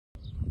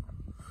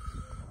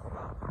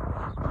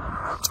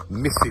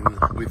Missing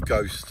with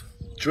Ghost.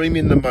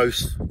 Dreaming the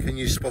most, can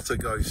you spot a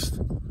ghost?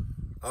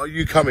 Are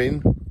you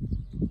coming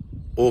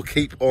or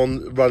keep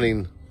on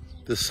running?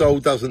 The soul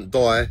doesn't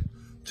die,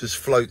 just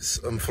floats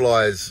and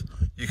flies.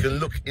 You can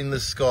look in the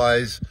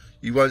skies,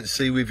 you won't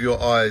see with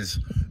your eyes.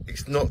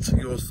 It's not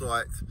your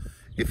sight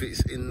if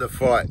it's in the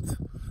fright.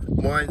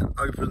 Mine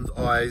opened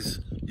eyes,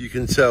 you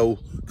can tell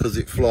because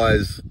it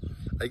flies.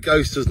 A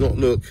ghost does not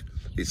look,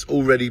 it's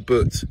already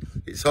booked.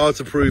 It's hard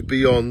to prove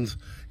beyond,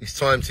 it's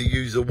time to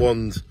use a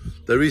wand.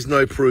 There is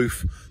no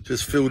proof,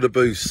 just feel the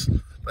boost.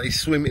 They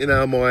swim in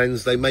our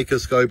minds, they make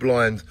us go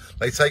blind.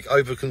 They take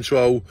over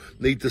control,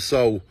 need the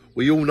soul.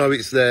 We all know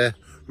it's there,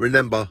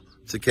 remember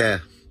to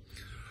care.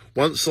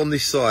 Once on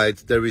this side,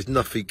 there is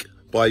nothing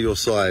by your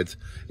side.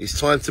 It's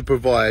time to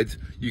provide,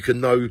 you can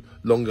no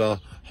longer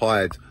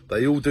hide.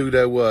 They all do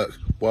their work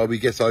while we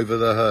get over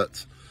the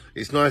hurt.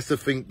 It's nice to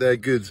think they're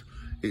good,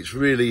 it's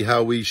really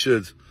how we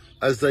should.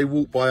 As they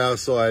walk by our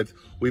side,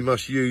 we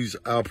must use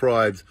our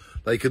pride.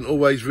 They can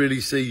always really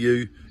see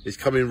you, it's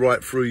coming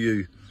right through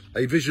you.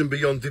 A vision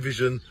beyond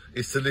division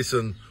is to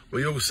listen.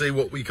 We all see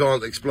what we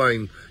can't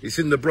explain. It's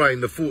in the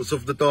brain, the thoughts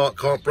of the dark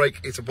can't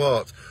break it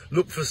apart.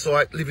 Look for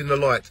sight, live in the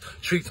light.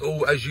 Treat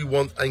all as you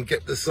want and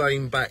get the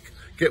same back.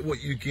 Get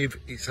what you give,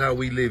 it's how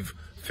we live.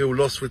 Feel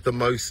lost with the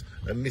most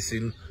and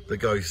missing the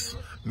ghosts.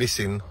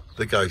 Missing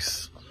the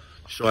ghosts.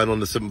 Shine on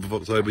the 7th of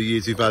October,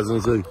 year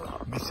 2002.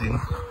 Missing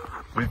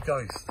with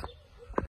Ghost.